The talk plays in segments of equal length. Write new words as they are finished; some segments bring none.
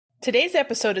Today's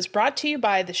episode is brought to you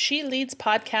by the She Leads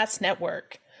Podcast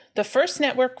Network, the first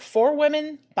network for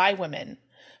women by women.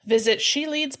 Visit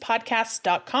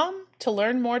sheleadspodcast.com to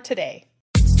learn more today.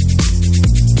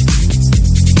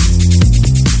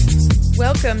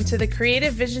 Welcome to the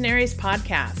Creative Visionaries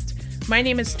Podcast. My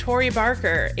name is Tori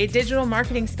Barker, a digital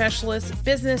marketing specialist,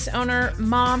 business owner,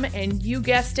 mom, and you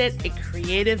guessed it, a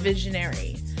creative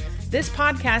visionary. This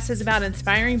podcast is about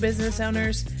inspiring business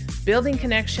owners, building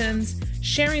connections,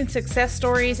 sharing success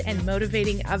stories, and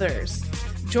motivating others.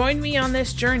 Join me on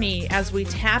this journey as we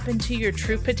tap into your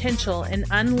true potential and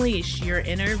unleash your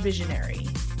inner visionary.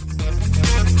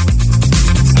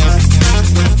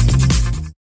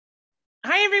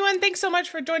 Hi, everyone. Thanks so much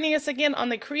for joining us again on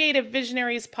the Creative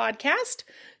Visionaries podcast.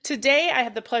 Today, I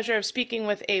have the pleasure of speaking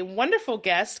with a wonderful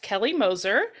guest, Kelly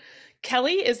Moser.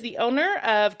 Kelly is the owner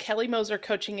of Kelly Moser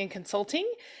Coaching and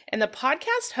Consulting and the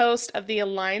podcast host of the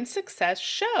Aligned Success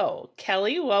Show.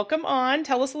 Kelly, welcome on.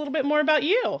 Tell us a little bit more about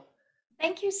you.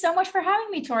 Thank you so much for having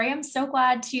me, Tori. I'm so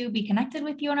glad to be connected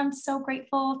with you, and I'm so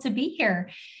grateful to be here.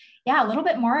 Yeah, a little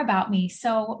bit more about me.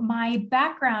 So my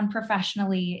background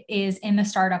professionally is in the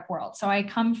startup world. So I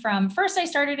come from, first I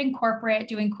started in corporate,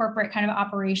 doing corporate kind of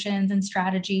operations and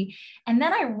strategy. And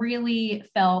then I really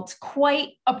felt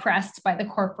quite oppressed by the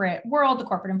corporate world, the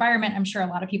corporate environment. I'm sure a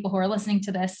lot of people who are listening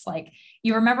to this, like,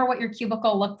 you remember what your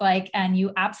cubicle looked like, and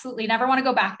you absolutely never want to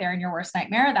go back there in your worst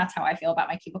nightmare. That's how I feel about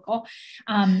my cubicle.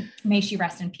 May she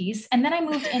rest in peace. And then I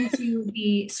moved into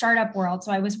the startup world.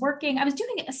 So I was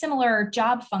doing a similar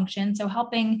job function. So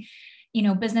helping,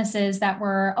 businesses that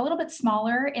were a little bit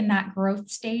smaller in that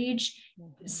growth stage,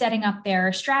 setting up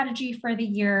their strategy for the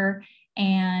year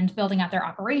and building out their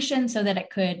operation so that it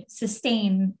could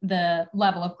sustain the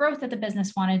level of growth that the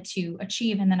business wanted to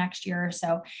achieve in the next year or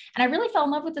so. And I really fell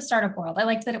in love with the startup world. I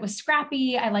liked that it was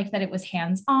scrappy. I liked that it was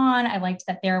hands-on. I liked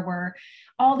that there were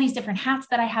all these different hats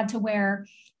that I had to wear.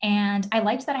 And I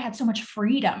liked that I had so much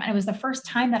freedom. And it was the first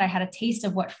time that I had a taste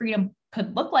of what freedom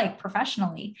could look like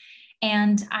professionally.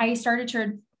 And I started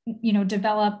to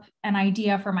develop an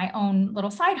idea for my own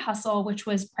little side hustle, which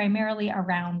was primarily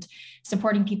around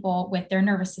supporting people with their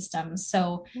nervous systems.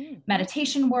 So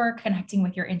meditation work, connecting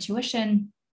with your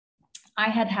intuition. I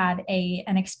had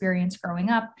an experience growing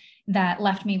up that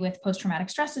left me with post-traumatic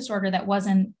stress disorder that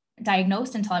wasn't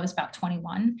diagnosed until I was about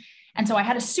 21. And so I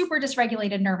had a super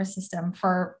dysregulated nervous system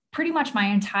for pretty much my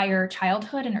entire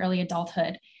childhood and early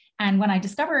adulthood. And when I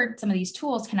discovered some of these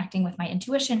tools, connecting with my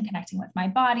intuition, connecting with my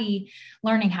body,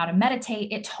 learning how to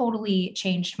meditate, it totally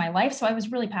changed my life. So I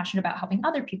was really passionate about helping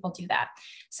other people do that.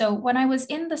 So when I was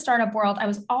in the startup world, I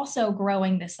was also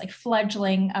growing this like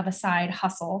fledgling of a side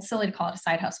hustle. Silly to call it a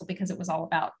side hustle because it was all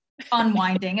about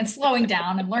unwinding and slowing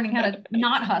down and learning how to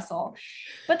not hustle.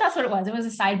 But that's what it was. It was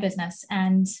a side business.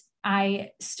 And I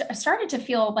started to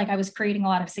feel like I was creating a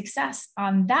lot of success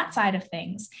on that side of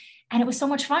things. And it was so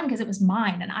much fun because it was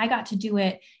mine and I got to do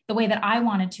it the way that I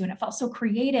wanted to. And it felt so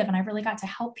creative and I really got to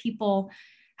help people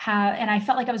and I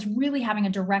felt like I was really having a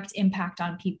direct impact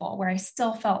on people, where I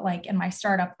still felt like in my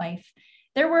startup life,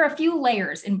 there were a few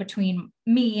layers in between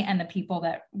me and the people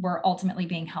that were ultimately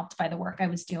being helped by the work I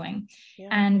was doing. Yeah.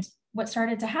 And what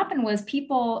started to happen was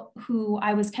people who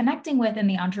I was connecting with in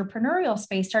the entrepreneurial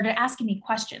space started asking me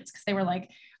questions because they were like,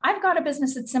 I've got a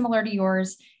business that's similar to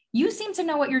yours. You seem to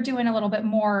know what you're doing a little bit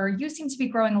more. You seem to be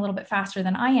growing a little bit faster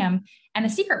than I am. And the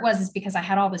secret is because I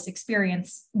had all this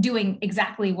experience doing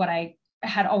exactly what I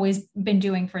had always been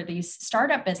doing for these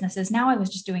startup businesses. Now I was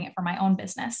just doing it for my own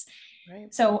business.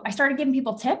 Right. So I started giving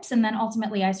people tips. And then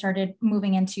ultimately I started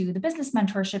moving into the business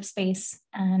mentorship space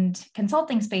and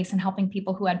consulting space and helping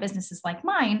people who had businesses like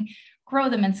mine grow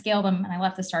them and scale them. And I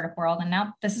left the startup world. And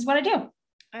now this is what I do.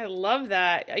 I love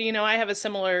that. I have a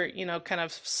similar, kind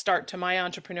of start to my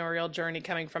entrepreneurial journey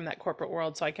coming from that corporate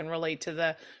world. So I can relate to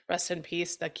the rest in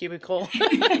peace, the cubicle.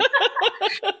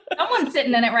 Someone's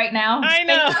sitting in it right now. I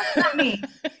know. Not me.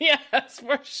 Yes,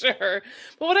 for sure.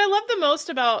 But what I love the most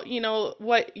about,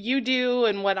 what you do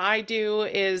and what I do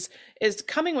is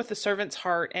coming with a servant's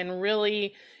heart and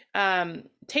really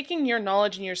taking your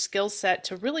knowledge and your skill set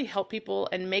to really help people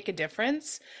and make a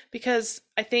difference. Because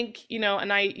I think,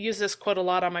 and I use this quote a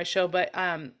lot on my show, but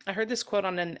I heard this quote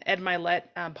on an Ed Milet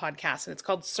podcast, and it's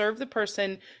called "Serve the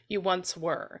Person You Once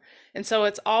Were." And so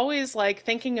it's always like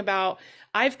thinking about,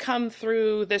 I've come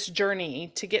through this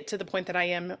journey to get to the point that I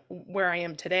am where I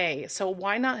am today. So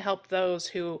why not help those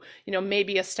who,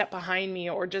 maybe a step behind me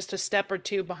or just a step or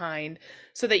two behind,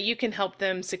 so that you can help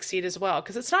them succeed as well?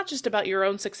 Because it's not just about your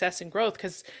own success and growth, because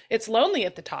because it's lonely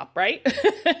at the top, right?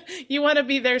 You want to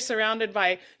be there surrounded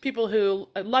by people who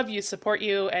love you, support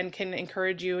you, and can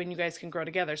encourage you, and you guys can grow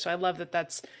together. So I love that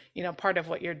that's, part of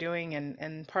what you're doing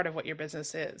and part of what your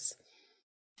business is.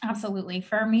 Absolutely.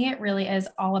 For me, it really is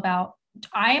all about,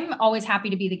 I'm always happy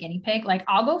to be the guinea pig. Like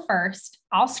I'll go first,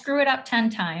 I'll screw it up 10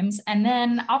 times, and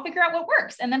then I'll figure out what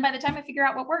works. And then by the time I figure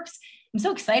out what works, I'm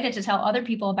so excited to tell other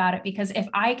people about it, because if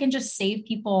I can just save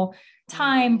people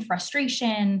time,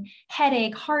 frustration,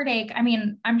 headache, heartache. I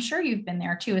mean, I'm sure you've been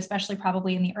there too, especially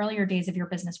probably in the earlier days of your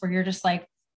business where you're just like,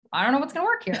 I don't know what's going to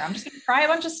work here. I'm just going to try a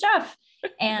bunch of stuff.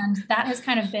 And that has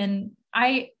kind of been,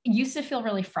 I used to feel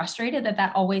really frustrated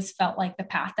that always felt like the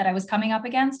path that I was coming up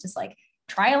against is like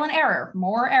trial and error,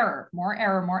 more error, more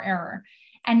error, more error.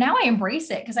 And now I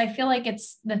embrace it because I feel like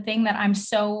it's the thing that I'm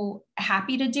so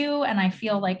happy to do. And I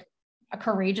feel like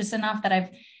courageous enough that I've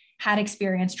had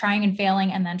experience trying and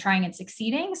failing and then trying and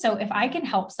succeeding. So if I can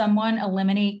help someone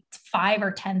eliminate 5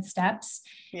 or 10 steps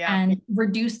and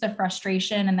reduce the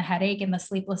frustration and the headache and the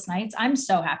sleepless nights, I'm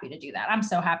so happy to do that. I'm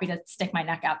so happy to stick my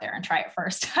neck out there and try it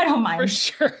first. I don't mind. For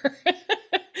sure.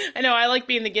 I know I like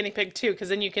being the guinea pig too, because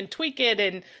then you can tweak it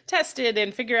and test it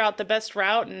and figure out the best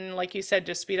route. And like you said,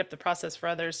 just speed up the process for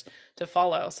others to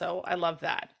follow. So I love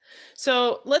that.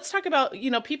 So let's talk about,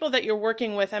 people that you're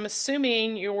working with. I'm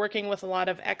assuming you're working with a lot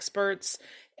of experts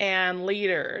and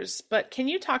leaders, but can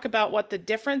you talk about what the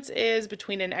difference is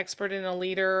between an expert and a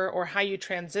leader, or how you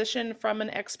transition from an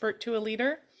expert to a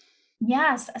leader?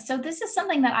 Yes. So this is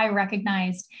something that I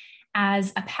recognized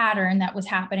as a pattern that was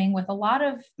happening with a lot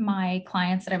of my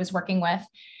clients that I was working with,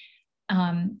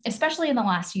 especially in the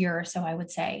last year or so, I would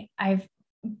say. I've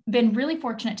been really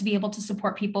fortunate to be able to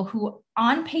support people who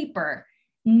on paper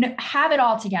have it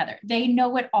all together. They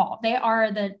know it all. They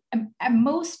are the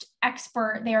most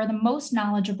expert. They are the most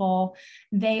knowledgeable.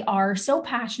 They are so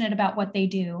passionate about what they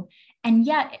do. And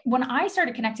yet when I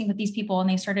started connecting with these people and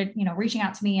they started, reaching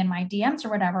out to me in my DMs or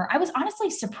whatever, I was honestly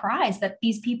surprised that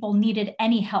these people needed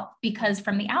any help, because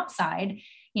from the outside,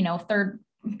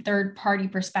 third party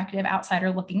perspective,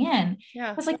 outsider looking in,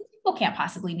 I was like, people can't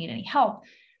possibly need any help.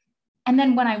 And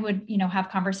then when I would, have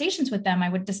conversations with them, I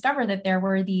would discover that there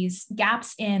were these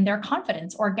gaps in their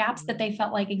confidence, or gaps that they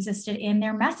felt like existed in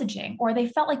their messaging, or they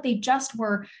felt like they just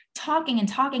were talking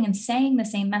and saying the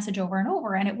same message over and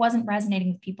over, and it wasn't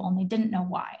resonating with people and they didn't know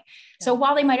why. Yeah. So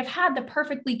while they might have had the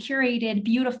perfectly curated,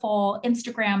 beautiful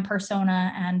Instagram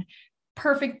persona and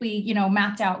perfectly,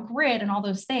 mapped out grid and all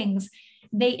those things,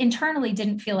 they internally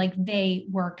didn't feel like they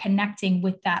were connecting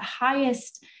with that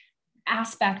highest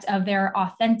aspect of their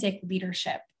authentic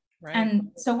leadership. Right. And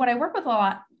so what I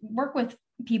work with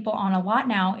people on a lot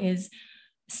now is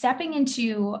stepping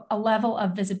into a level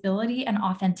of visibility and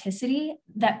authenticity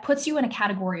that puts you in a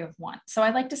category of one. So I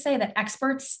like to say that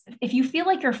experts, if you feel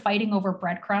like you're fighting over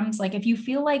breadcrumbs, like if you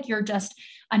feel like you're just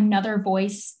another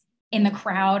voice in the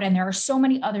crowd and there are so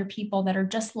many other people that are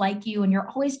just like you and you're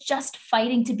always just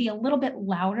fighting to be a little bit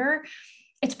louder,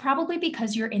 it's probably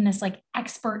because you're in this like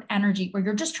expert energy where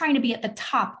you're just trying to be at the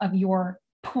top of your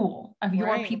pool of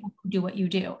your people who do what you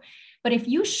do. But if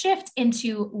you shift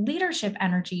into leadership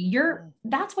energy,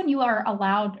 that's when you are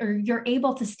allowed, or you're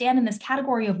able to stand in this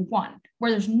category of one, where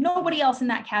there's nobody else in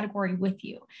that category with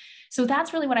you. So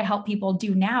that's really what I help people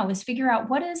do now, is figure out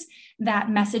what is that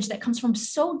message that comes from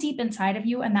so deep inside of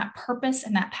you, and that purpose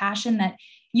and that passion that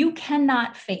you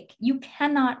cannot fake, you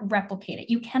cannot replicate it,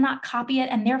 you cannot copy it,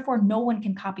 and therefore no one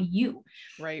can copy you.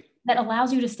 Right. That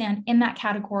allows you to stand in that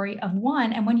category of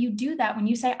one. And when you do that, when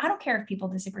you say, I don't care if people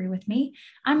disagree with me,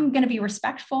 I'm going to be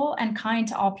respectful and kind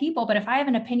to all people. But if I have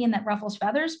an opinion that ruffles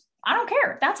feathers, I don't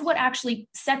care. That's what actually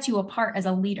sets you apart as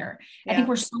a leader. Yeah. I think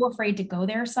we're so afraid to go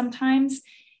there sometimes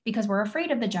because we're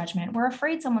afraid of the judgment. We're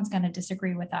afraid someone's going to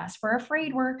disagree with us. We're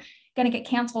afraid we're going to get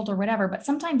canceled or whatever. But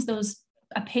sometimes those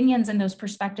opinions and those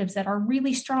perspectives that are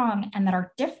really strong and that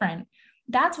are different,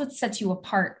 that's what sets you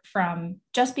apart from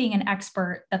just being an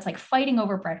expert that's like fighting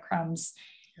over breadcrumbs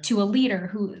to a leader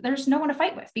who there's no one to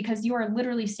fight with, because you are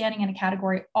literally standing in a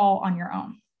category all on your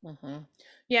own. Mm-hmm.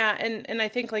 Yeah. And I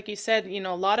think, like you said,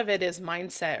 a lot of it is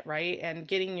mindset, right? And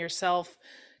getting yourself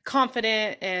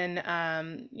confident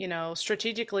and,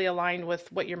 strategically aligned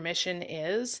with what your mission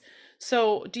is.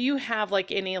 So do you have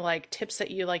like any like tips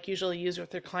that you like usually use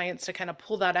with your clients to kind of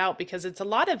pull that out? Because it's a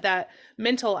lot of that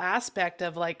mental aspect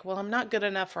of like, well, I'm not good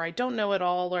enough, or I don't know it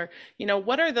all, or,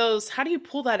 what are those, how do you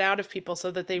pull that out of people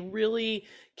so that they really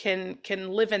can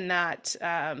live in that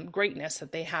greatness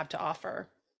that they have to offer?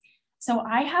 So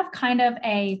I have kind of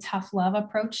a tough love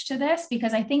approach to this,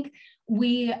 because I think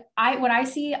what I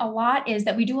see a lot is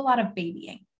that we do a lot of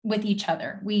babying with each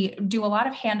other. We do a lot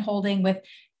of hand holding with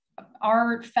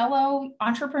our fellow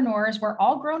entrepreneurs, we're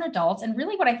all grown adults. And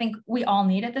really what I think we all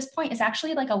need at this point is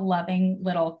actually like a loving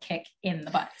little kick in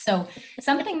the butt. So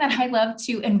something that I love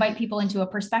to invite people into a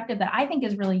perspective that I think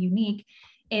is really unique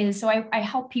is, so I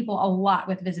help people a lot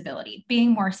with visibility,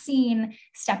 being more seen,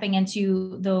 stepping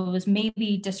into those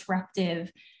maybe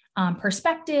disruptive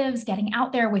perspectives, getting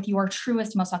out there with your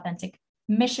truest, most authentic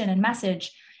mission and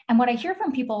message. And what I hear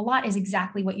from people a lot is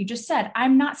exactly what you just said.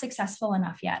 I'm not successful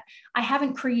enough yet. I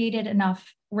haven't created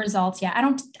enough results yet. I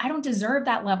don't deserve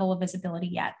that level of visibility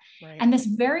yet. Right. And this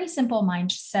very simple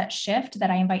mindset shift that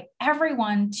I invite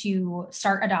everyone to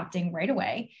start adopting right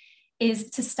away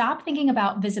is to stop thinking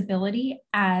about visibility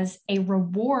as a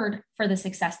reward for the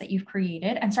success that you've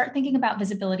created and start thinking about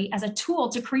visibility as a tool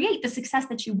to create the success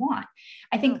that you want.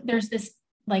 I think there's this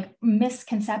like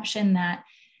misconception that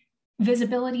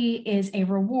visibility is a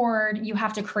reward. You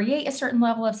have to create a certain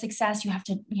level of success. You have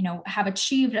to, have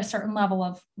achieved a certain level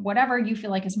of whatever you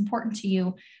feel like is important to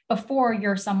you before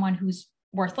you're someone who's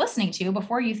worth listening to,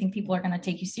 before you think people are going to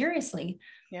take you seriously.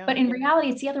 Yeah. But in reality,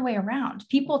 it's the other way around.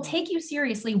 People take you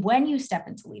seriously when you step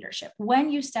into leadership,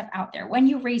 when you step out there, when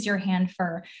you raise your hand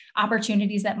for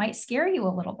opportunities that might scare you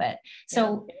a little bit.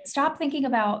 So stop thinking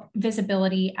about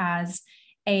visibility as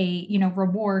a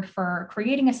reward for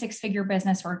creating a six-figure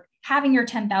business or having your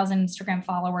 10,000 Instagram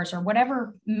followers or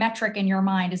whatever metric in your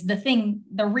mind is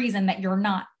the reason that you're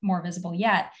not more visible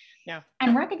yet. Yeah.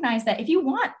 And recognize that if you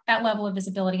want that level of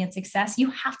visibility and success,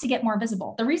 you have to get more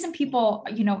visible. The reason people,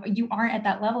 you aren't at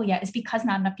that level yet is because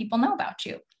not enough people know about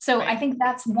you. So right. I think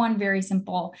that's one very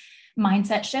simple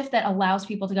mindset shift that allows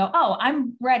people to go, oh,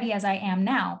 I'm ready as I am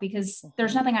now, because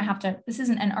there's nothing this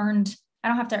isn't an earned, I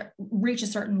don't have to reach a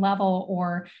certain level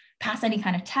or pass any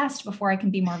kind of test before I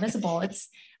can be more visible. It's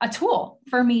a tool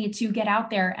for me to get out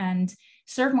there and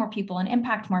serve more people and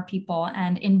impact more people.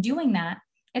 And in doing that,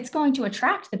 it's going to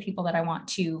attract the people that I want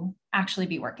to actually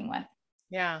be working with.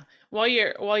 Yeah. While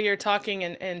you're talking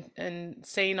and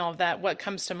saying all of that, what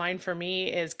comes to mind for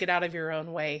me is get out of your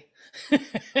own way.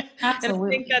 Absolutely. And I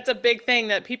think that's a big thing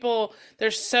that people, they're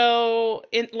so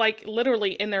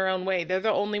literally in their own way. They're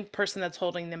the only person that's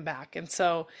holding them back. And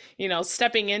so,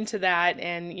 stepping into that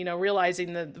and,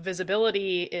 realizing that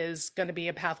visibility is going to be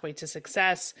a pathway to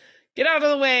success. Get out of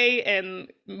the way and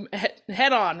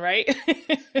head on, right?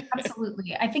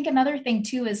 Absolutely. I think another thing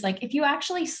too is like, if you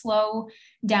actually slow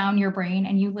down your brain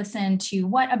and you listen to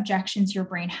what objections your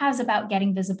brain has about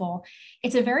getting visible,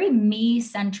 it's a very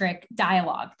me-centric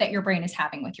dialogue that your brain is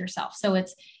having with yourself. So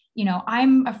it's,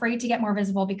 I'm afraid to get more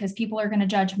visible because people are going to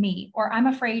judge me, or I'm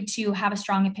afraid to have a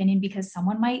strong opinion because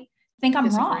someone might think I'm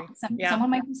wrong. Someone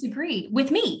might disagree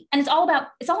with me. And it's all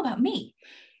about me.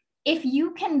 If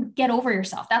you can get over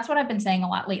yourself, that's what I've been saying a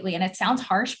lot lately. And it sounds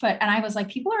harsh, and I was like,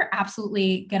 people are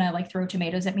absolutely going to throw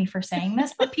tomatoes at me for saying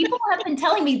this, but people have been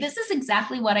telling me this is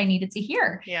exactly what I needed to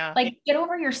hear. Yeah. Like, get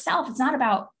over yourself. It's not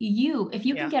about you. If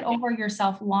you can get over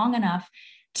yourself long enough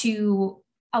to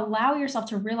allow yourself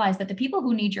to realize that the people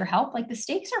who need your help, like the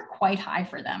stakes are quite high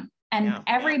for them. And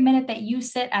every minute that you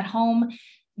sit at home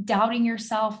doubting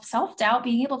yourself, self-doubt,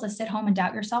 being able to sit home and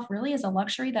doubt yourself really is a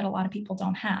luxury that a lot of people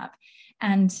don't have.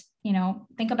 And,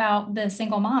 think about the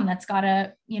single mom that's got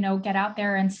to, get out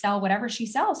there and sell whatever she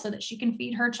sells so that she can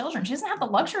feed her children. She doesn't have the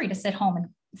luxury to sit home and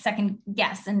second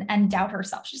guess and doubt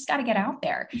herself. She's got to get out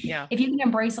there. Yeah. If you can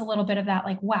embrace a little bit of that,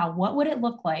 like, wow, what would it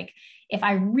look like if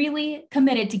I really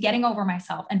committed to getting over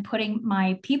myself and putting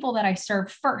my people that I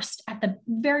serve first at the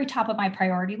very top of my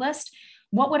priority list?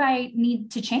 What would I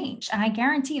need to change? And I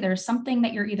guarantee there's something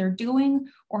that you're either doing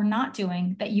or not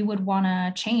doing that you would want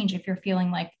to change if you're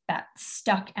feeling like that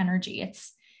stuck energy.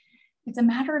 It's a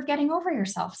matter of getting over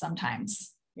yourself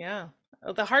sometimes. Yeah.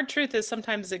 Well, the hard truth is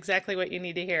sometimes exactly what you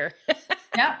need to hear.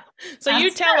 Yeah. So you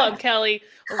tell them, Kelly,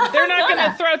 they're not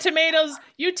going to throw tomatoes.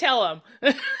 You tell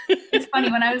them. It's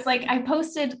funny when I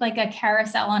posted like a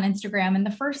carousel on Instagram, and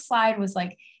the first slide was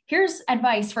like, here's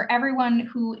advice for everyone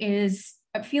who is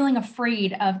feeling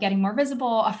afraid of getting more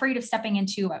visible, afraid of stepping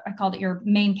into, I called it your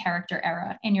main character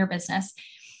era in your business.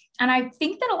 And I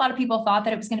think that a lot of people thought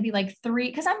that it was going to be like 3,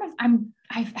 because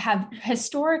I have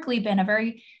historically been a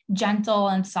very gentle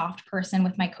and soft person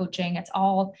with my coaching. It's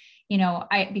all,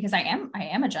 because I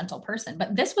am a gentle person,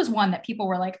 but this was one that people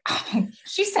were like, oh,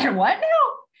 she said what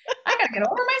now? I gotta get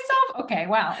over myself. Okay,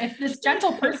 wow. If this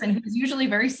gentle person who's usually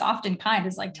very soft and kind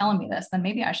is like telling me this, then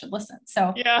maybe I should listen.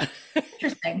 So yeah,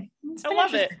 interesting. I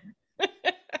love it.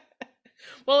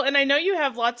 Well, and I know you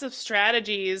have lots of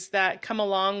strategies that come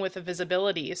along with the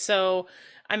visibility. So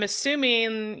I'm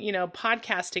assuming,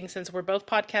 podcasting, since we're both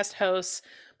podcast hosts,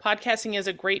 podcasting is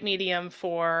a great medium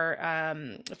for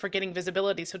getting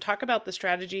visibility. So talk about the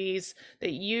strategies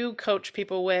that you coach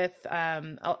people with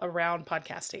around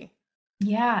podcasting.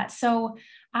 Yeah. So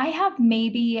I have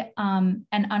maybe an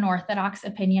unorthodox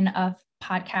opinion of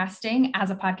podcasting as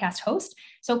a podcast host.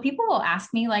 So people will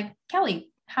ask me, like, Kelly,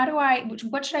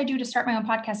 what should I do to start my own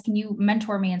podcast? Can you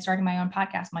mentor me in starting my own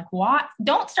podcast? I'm like, what?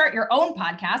 Don't start your own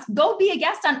podcast. Go be a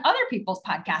guest on other people's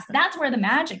podcasts. That's where the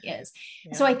magic is.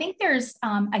 Yeah. So I think there's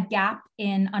a gap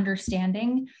in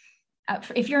understanding.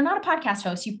 If you're not a podcast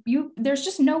host, there's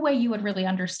just no way you would really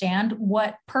understand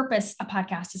what purpose a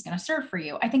podcast is going to serve for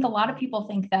you. I think a lot of people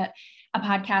think that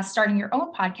starting your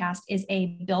own podcast is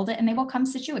a build it and they will come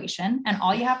situation. And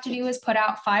all you have to do is put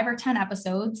out 5 or 10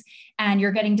 episodes and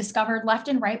you're getting discovered left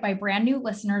and right by brand new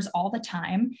listeners all the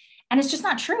time. And it's just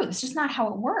not true. It's just not how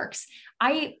it works.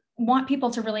 I want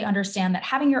people to really understand that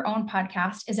having your own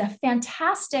podcast is a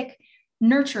fantastic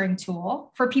nurturing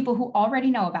tool for people who already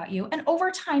know about you. And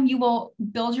over time, you will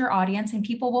build your audience and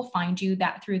people will find you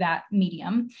through that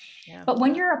medium. Yeah. But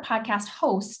when you're a podcast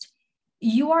host,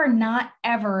 you are not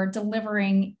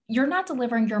delivering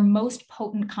your most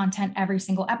potent content every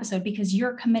single episode because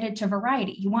you're committed to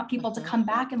variety. You want people to come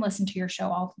back and listen to your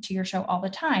show all the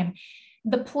time.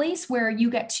 The place where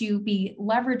you get to be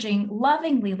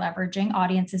lovingly leveraging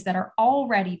audiences that are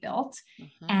already built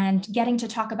and getting to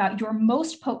talk about your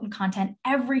most potent content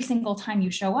every single time you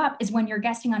show up is when you're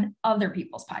guesting on other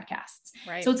people's podcasts.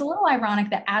 Right. So it's a little ironic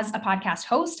that as a podcast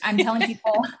host, I'm telling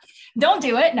people, don't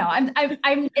do it. No,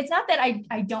 it's not that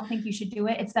I don't think you should do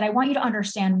it. It's that I want you to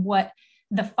understand what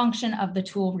the function of the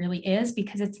tool really is,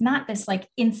 because it's not this like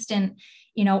instant,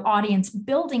 audience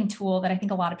building tool that I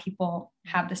think a lot of people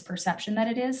have this perception that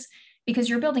it is, because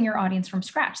you're building your audience from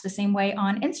scratch. The same way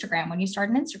on Instagram, when you start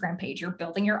an Instagram page, you're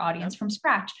building your audience from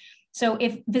scratch. So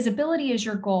if visibility is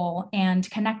your goal and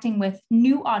connecting with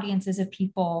new audiences of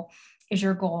people is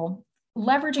your goal,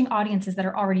 leveraging audiences that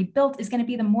are already built is going to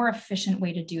be the more efficient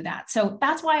way to do that. So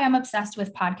that's why I'm obsessed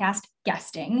with podcast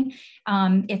guesting.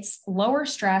 It's lower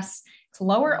stress, it's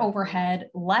lower overhead,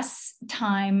 less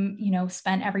time,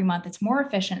 spent every month. It's more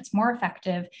efficient, it's more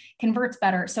effective, converts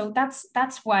better. So that's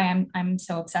why I'm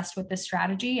so obsessed with this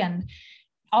strategy. And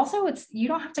also you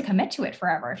don't have to commit to it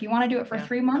forever. If you want to do it for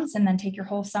 3 months and then take your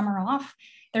whole summer off,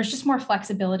 there's just more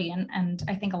flexibility. And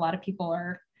I think a lot of people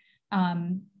are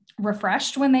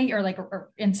refreshed when they are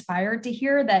or inspired to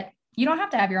hear that you don't have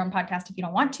to have your own podcast if you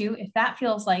don't want to. If that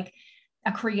feels like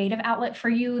a creative outlet for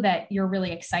you that you're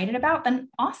really excited about, then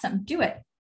awesome, do it.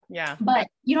 Yeah. But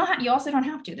you also don't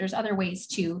have to. There's other ways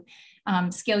to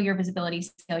scale your visibility,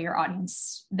 scale your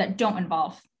audience that don't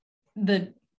involve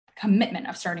the commitment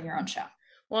of starting your own show.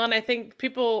 Well, and I think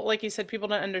people, like you said, people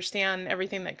don't understand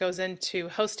everything that goes into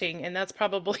hosting. And that's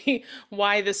probably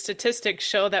why the statistics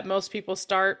show that most people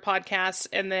start podcasts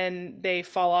and then they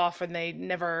fall off and they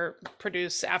never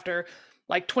produce after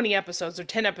like 20 episodes or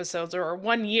 10 episodes or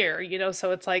 1 year,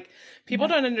 so it's like people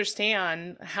don't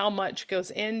understand how much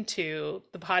goes into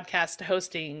the podcast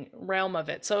hosting realm of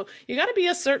it. So you got to be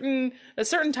a certain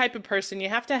type of person. You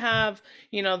have to have,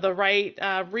 the right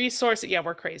resource. Yeah,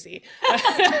 we're crazy. But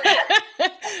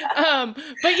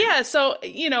yeah, so,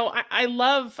 I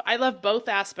love both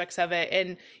aspects of it.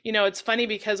 And, it's funny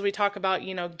because we talk about,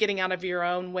 getting out of your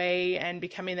own way and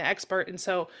becoming the expert. And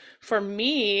so for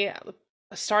me,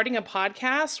 starting a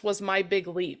podcast was my big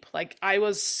leap. Like I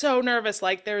was so nervous,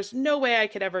 like there's no way I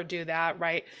could ever do that.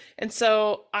 Right. And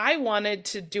so I wanted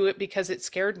to do it because it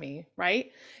scared me.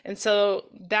 Right. And so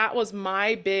that was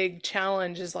my big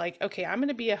challenge is like, okay, I'm going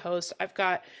to be a host. I've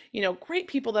got, great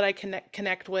people that I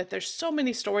connect with. There's so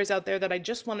many stories out there that I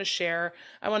just want to share.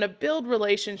 I want to build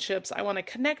relationships. I want to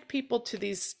connect people to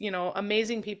these,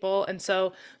 amazing people. And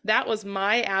so that was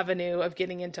my avenue of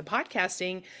getting into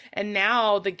podcasting. And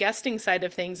now the guesting side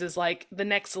of things is like the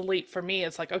next leap for me.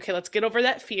 It's like, okay, let's get over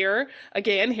that fear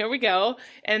again. Here we go.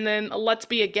 And then let's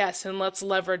be a guest and let's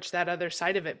leverage that other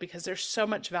side of it because there's so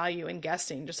much value in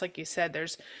guesting. Just like you said,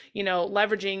 there's,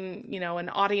 leveraging, an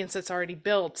audience that's already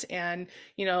built and,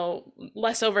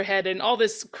 less overhead and all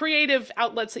this creative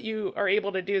outlets that you are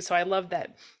able to do. So I love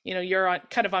that, you're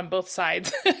kind of on both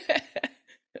sides.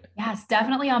 Yes,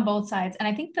 definitely on both sides. And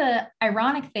I think the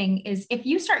ironic thing is if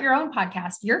you start your own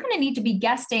podcast, you're going to need to be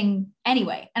guesting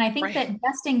anyway. And I think that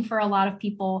guesting for a lot of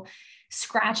people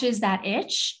scratches that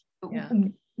itch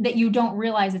that you don't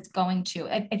realize it's going to.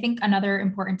 I think another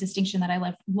important distinction that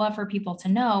I love for people to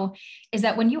know is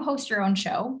that when you host your own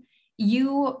show,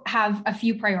 you have a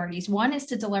few priorities. One is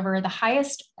to deliver the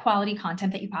highest quality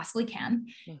content that you possibly can.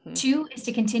 Mm-hmm. Two is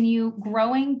to continue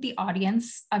growing the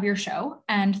audience of your show.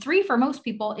 And three, for most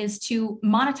people, is to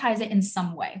monetize it in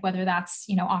some way, whether that's,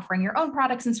 offering your own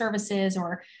products and services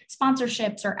or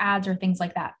sponsorships or ads or things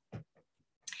like that.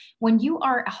 When you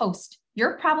are a host,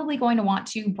 you're probably going to want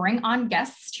to bring on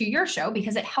guests to your show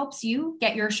because it helps you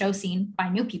get your show seen by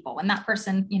new people. When that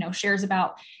person, shares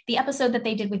about the episode that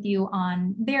they did with you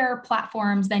on their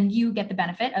platforms, then you get the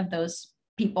benefit of those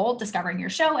people discovering your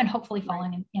show and hopefully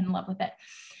falling in love with it.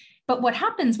 But what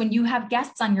happens when you have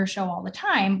guests on your show all the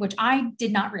time, which I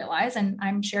did not realize, and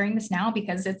I'm sharing this now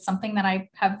because it's something that I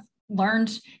have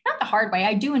learned, not the hard way.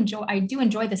 I do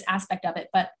enjoy this aspect of it,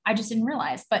 but I just didn't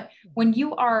realize. But when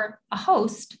you are a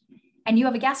host and you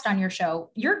have a guest on your show,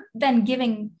 you're then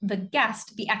giving the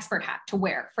guest the expert hat to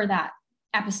wear for that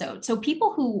episode. So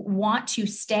people who want to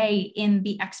stay in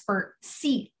the expert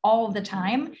seat all the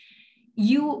time,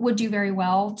 you would do very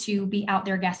well to be out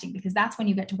there guesting, because that's when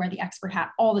you get to wear the expert hat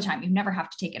all the time. You never have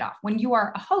to take it off. When you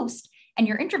are a host and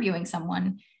you're interviewing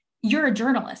someone, you're a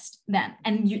journalist then,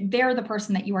 and they're the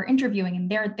person that you are interviewing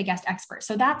and they're the guest expert.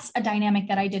 So that's a dynamic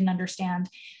that I didn't understand.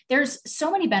 There's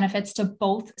so many benefits to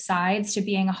both sides, to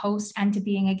being a host and to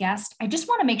being a guest. I just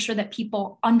want to make sure that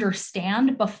people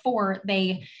understand before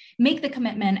they make the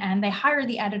commitment and they hire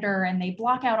the editor and they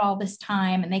block out all this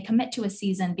time and they commit to a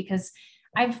season, because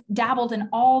I've dabbled in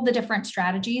all the different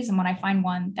strategies. And when I find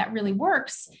one that really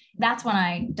works, that's when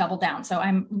I double down. So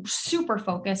I'm super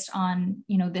focused on,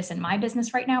 this in my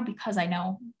business right now, because I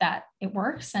know that it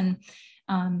works. And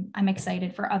I'm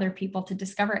excited for other people to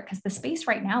discover it, because the space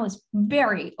right now is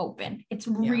very open. It's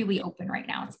really open right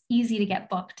now. It's easy to get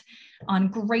booked on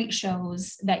great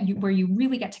shows where you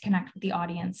really get to connect with the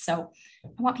audience. So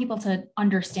I want people to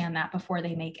understand that before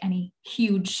they make any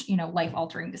huge,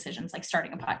 life-altering decisions like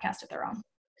starting a podcast of their own.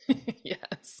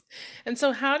 Yes. And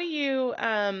so how do you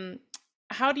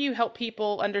help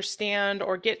people understand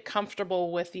or get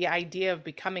comfortable with the idea of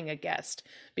becoming a guest?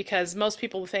 Because most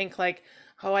people think like,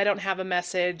 oh, I don't have a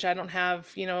message, I don't have,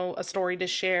 a story to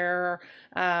share.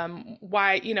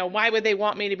 Why would they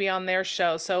want me to be on their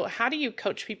show? So how do you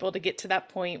coach people to get to that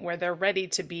point where they're ready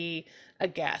to be a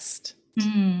guest?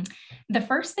 The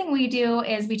first thing we do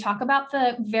is we talk about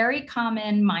the very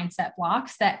common mindset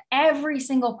blocks that every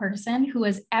single person who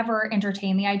has ever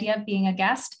entertained the idea of being a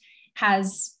guest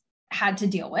has had to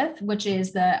deal with, which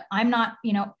is I'm not,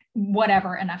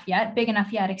 whatever enough yet, big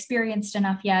enough yet, experienced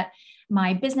enough yet.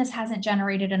 My business hasn't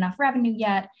generated enough revenue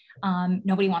yet.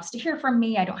 Nobody wants to hear from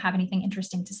me. I don't have anything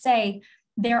interesting to say.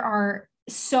 There are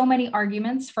so many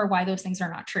arguments for why those things are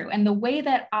not true. And the way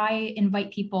that I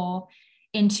invite people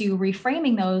into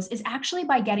reframing those is actually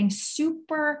by getting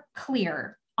super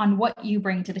clear on what you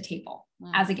bring to the table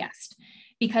as a guest.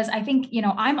 Because I think,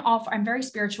 I'm very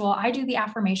spiritual. I do the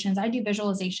affirmations, I do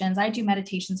visualizations, I do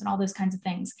meditations and all those kinds of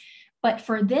things. But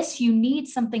for this, you need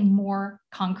something more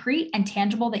concrete and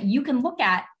tangible that you can look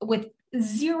at with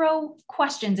zero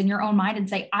questions in your own mind and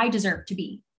say, I deserve to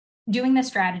be doing this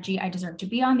strategy. I deserve to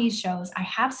be on these shows. I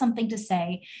have something to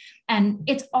say. And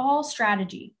it's all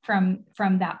strategy from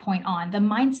that point on. The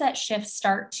mindset shifts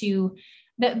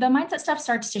the mindset stuff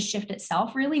starts to shift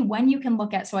itself really when you can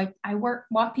look at, so I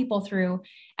walk people through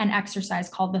an exercise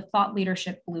called the Thought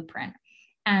Leadership Blueprint.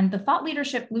 And the Thought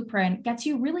Leadership Blueprint gets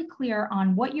you really clear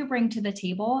on what you bring to the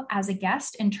table as a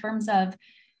guest in terms of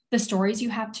the stories you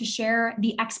have to share,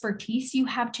 the expertise you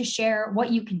have to share,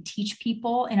 what you can teach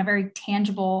people in a very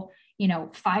tangible,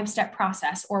 5-step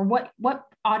process, or what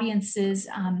audiences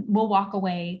will walk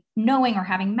away knowing or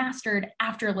having mastered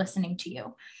after listening to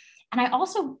you. And I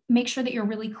also make sure that you're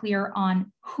really clear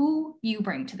on who you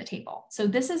bring to the table. So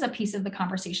this is a piece of the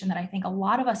conversation that I think a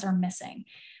lot of us are missing.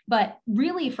 But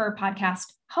really, for podcast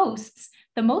hosts,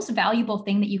 the most valuable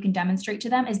thing that you can demonstrate to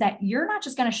them is that you're not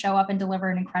just going to show up and deliver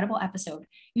an incredible episode.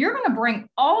 You're going to bring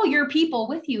all your people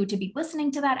with you to be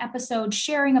listening to that episode,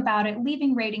 sharing about it,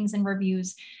 leaving ratings and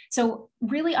reviews. So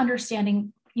really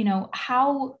understanding,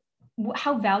 how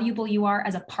valuable you are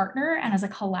as a partner and as a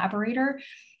collaborator.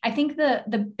 I think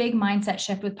the big mindset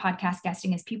shift with podcast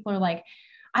guesting is people are like,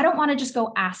 I don't want to just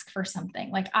go ask for something.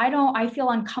 Like, I feel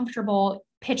uncomfortable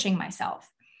pitching myself.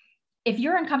 If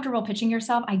you're uncomfortable pitching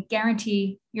yourself, I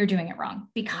guarantee you're doing it wrong,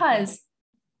 because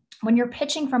when you're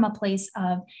pitching from a place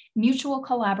of mutual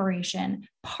collaboration,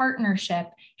 partnership,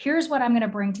 here's what I'm going to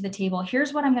bring to the table.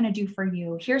 Here's what I'm going to do for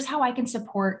you. Here's how I can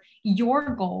support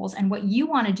your goals and what you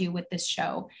want to do with this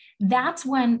show. That's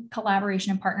when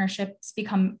collaboration and partnerships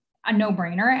become a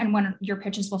no-brainer, and when your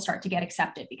pitches will start to get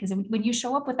accepted. Because when you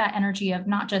show up with that energy of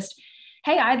not just,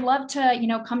 hey, I'd love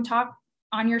to, come talk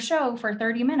on your show for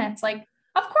 30 minutes. Like,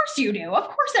 of course you do. Of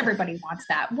course everybody wants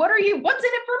that. What's in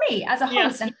it for me as a Yeah.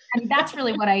 host? And that's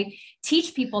really what I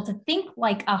teach people, to think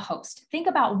like a host. Think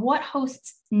about what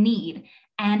hosts need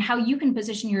and how you can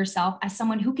position yourself as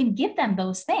someone who can give them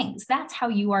those things. That's how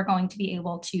you are going to be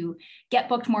able to get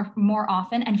booked more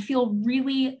often and feel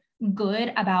really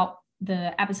good about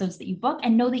the episodes that you book,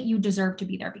 and know that you deserve to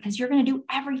be there because you're going to do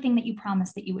everything that you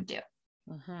promised that you would do.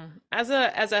 As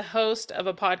a host of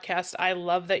a podcast, I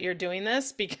love that you're doing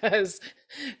this because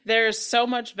there's so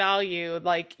much value.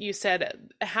 Like you said,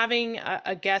 having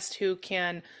a guest who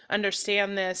can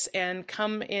understand this and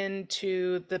come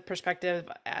into the perspective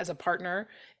as a partner,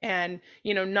 and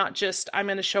not just I'm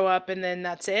going to show up and then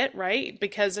that's it, right?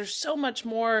 Because there's so much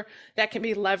more that can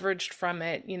be leveraged from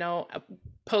it,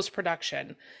 post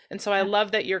production. And so I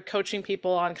love that you're coaching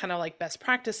people on kind of like best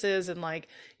practices and like,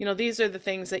 these are the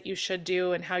things that you should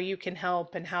do and how you can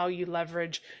help and how you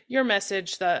leverage your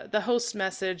message, the host's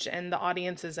message and the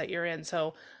audiences that you're in.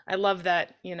 So I love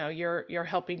that, you're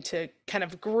helping to kind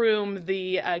of groom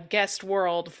the guest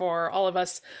world for all of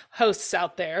us hosts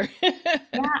out there. Yeah,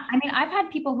 I mean, I've had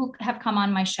people who have come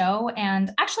on my show,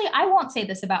 and actually, I won't say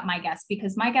this about my guests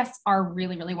because my guests are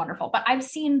really, really wonderful. But I've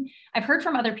heard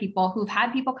from other people who've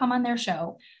had people come on their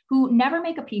show who never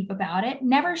make a peep about it,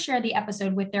 never share the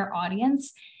episode with their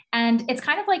audience. And it's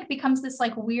kind of like becomes this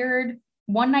like weird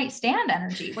one night stand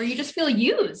energy where you just feel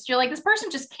used. You're like, this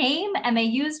person just came and they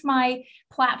used my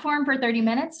platform for 30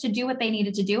 minutes to do what they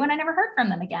needed to do. And I never heard from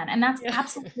them again. And that's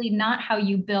absolutely not how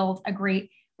you build a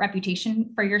great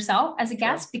reputation for yourself as a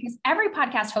guest, because every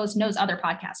podcast host knows other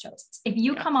podcast hosts. If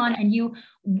you come on and you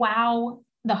wow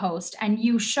the host and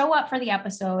you show up for the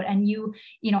episode and you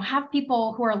have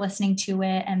people who are listening to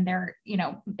it and they're,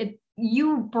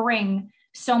 you bring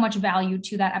so much value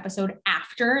to that episode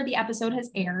after the episode has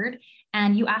aired.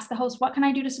 And you ask the host, what can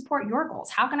I do to support your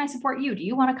goals? How can I support you? Do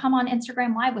you want to come on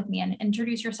Instagram Live with me and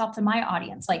introduce yourself to my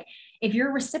audience? Like, if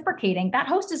you're reciprocating, that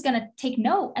host is going to take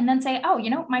note and then say, oh,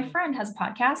 my friend has a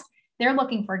podcast. They're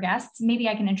looking for guests. Maybe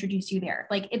I can introduce you there.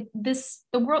 Like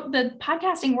the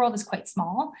podcasting world is quite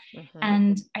small.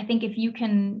 And I think if you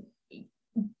can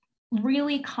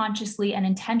really consciously and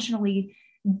intentionally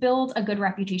build a good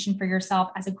reputation for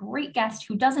yourself as a great guest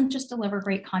who doesn't just deliver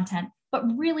great content, but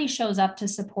really shows up to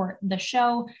support the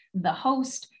show, the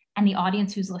host, and the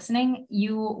audience who's listening,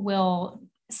 you will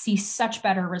see such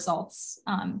better results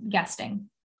guesting.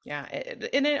 Yeah.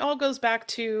 And it all goes back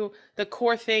to the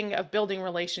core thing of building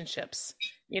relationships,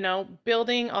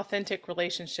 building authentic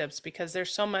relationships, because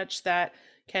there's so much that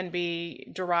can be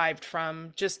derived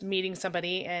from just meeting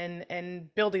somebody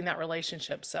and building that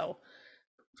relationship. So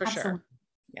for Absolutely. sure.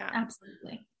 Yeah.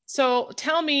 Absolutely. So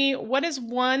tell me, what is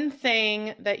one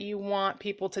thing that you want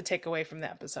people to take away from the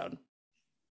episode?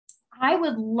 I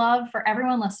would love for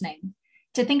everyone listening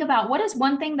to think about, what is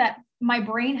one thing that my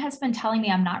brain has been telling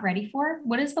me I'm not ready for?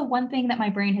 What is the one thing that my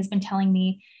brain has been telling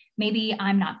me maybe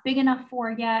I'm not big enough for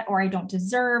yet, or I don't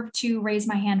deserve to raise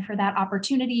my hand for that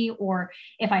opportunity, or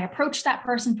if I approach that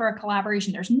person for a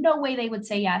collaboration, there's no way they would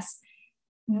say yes.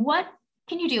 What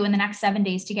can you do in the next 7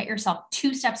 days to get yourself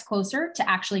 2 steps closer to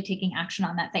actually taking action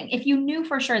on that thing? If you knew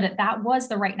for sure that that was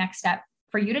the right next step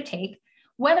for you to take,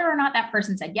 whether or not that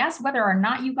person said yes, whether or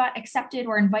not you got accepted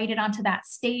or invited onto that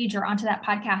stage or onto that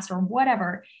podcast or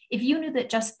whatever, if you knew that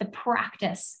just the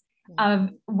practice of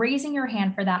raising your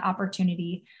hand for that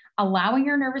opportunity, allowing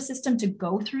your nervous system to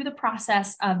go through the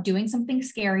process of doing something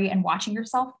scary and watching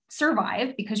yourself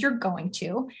survive, because you're going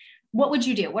to, what would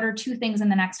you do? What are 2 things in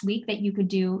the next week that you could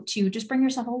do to just bring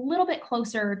yourself a little bit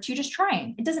closer to just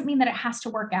trying? It doesn't mean that it has to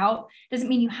work out. It doesn't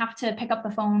mean you have to pick up the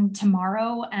phone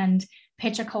tomorrow and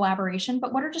pitch a collaboration,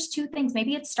 but what are just 2 things?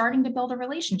 Maybe it's starting to build a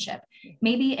relationship.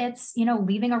 Maybe it's,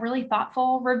 leaving a really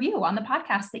thoughtful review on the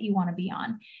podcast that you want to be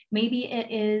on. Maybe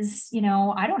it is,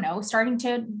 I don't know, starting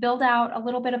to build out a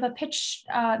little bit of a pitch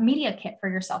media kit for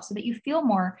yourself so that you feel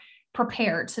more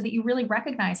prepared, so that you really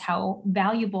recognize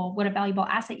what a valuable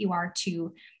asset you are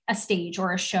to a stage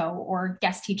or a show or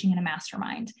guest teaching in a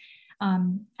mastermind.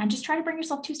 And just try to bring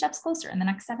yourself 2 steps closer in the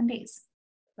next 7 days.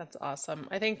 That's awesome.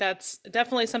 I think that's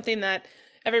definitely something that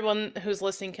everyone who's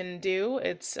listening can do.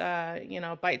 It's,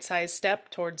 bite-sized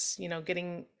step towards,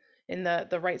 getting in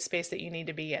the right space that you need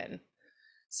to be in.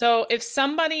 So if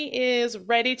somebody is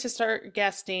ready to start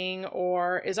guesting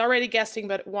or is already guesting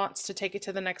but wants to take it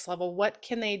to the next level, what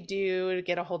can they do to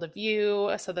get a hold of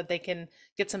you so that they can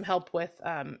get some help with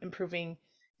improving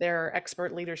their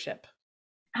expert leadership?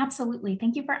 Absolutely.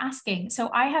 Thank you for asking. So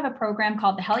I have a program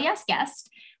called the Hell Yes Guest,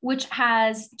 which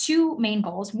has two main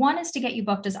goals. One is to get you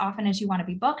booked as often as you want to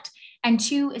be booked. And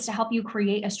two is to help you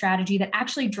create a strategy that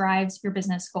actually drives your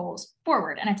business goals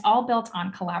forward. And it's all built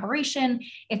on collaboration.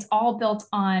 It's all built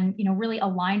on, really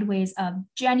aligned ways of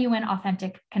genuine,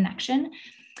 authentic connection.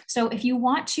 So if you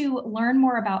want to learn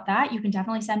more about that, you can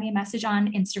definitely send me a message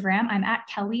on Instagram. I'm at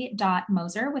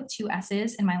kelly.moser with 2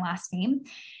 S's in my last name.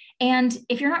 And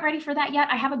if you're not ready for that yet,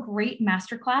 I have a great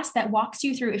masterclass that walks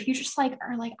you through if you just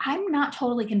are like, I'm not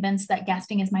totally convinced that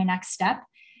guesting is my next step.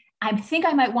 I think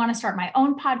I might want to start my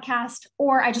own podcast,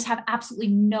 or I just have absolutely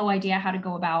no idea how to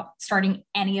go about starting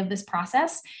any of this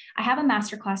process. I have a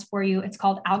masterclass for you. It's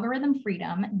called Algorithm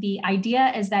Freedom. The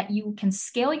idea is that you can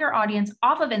scale your audience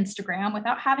off of Instagram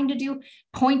without having to do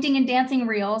pointing and dancing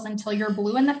reels until you're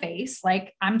blue in the face.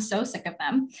 Like, I'm so sick of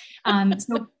them.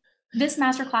 So this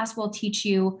masterclass will teach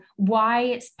you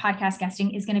why podcast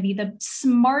guesting is going to be the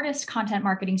smartest content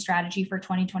marketing strategy for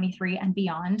 2023 and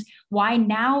beyond, why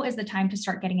now is the time to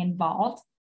start getting involved,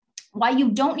 why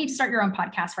you don't need to start your own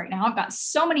podcast right now. I've got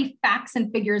so many facts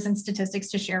and figures and statistics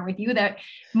to share with you that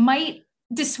might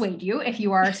dissuade you if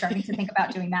you are starting to think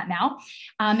about doing that now,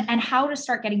 and how to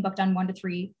start getting booked on 1 to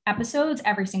 3 episodes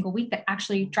every single week that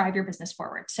actually drive your business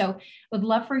forward. So would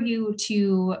love for you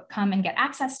to come and get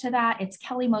access to that. It's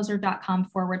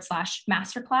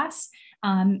kellymoser.com/masterclass.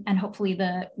 And hopefully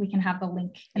we can have the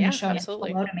link in the show notes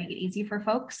below to make it easy for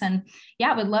folks. And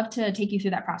yeah, would love to take you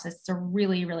through that process. It's a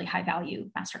really, really high value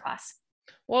masterclass.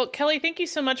 Well, Kelly, thank you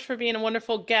so much for being a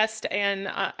wonderful guest. And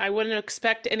I wouldn't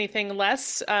expect anything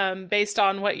less based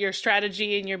on what your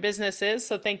strategy and your business is.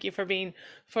 So thank you for being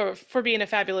a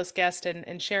fabulous guest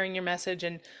and sharing your message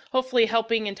and hopefully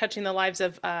helping and touching the lives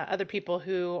of other people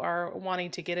who are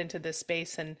wanting to get into this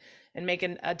space and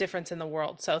making a difference in the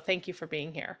world. So thank you for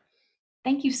being here.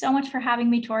 Thank you so much for having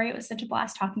me, Tori. It was such a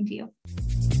blast talking to you.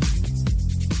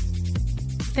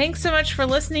 Thanks so much for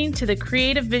listening to the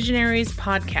Creative Visionaries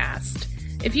podcast.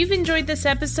 If you've enjoyed this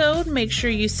episode, make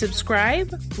sure you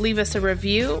subscribe, leave us a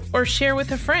review, or share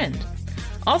with a friend.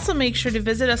 Also, make sure to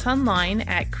visit us online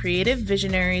at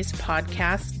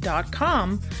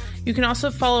creativevisionariespodcast.com. You can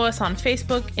also follow us on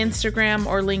Facebook, Instagram,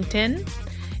 or LinkedIn.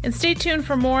 And stay tuned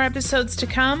for more episodes to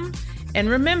come. And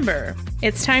remember,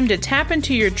 it's time to tap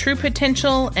into your true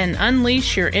potential and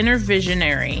unleash your inner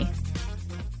visionary.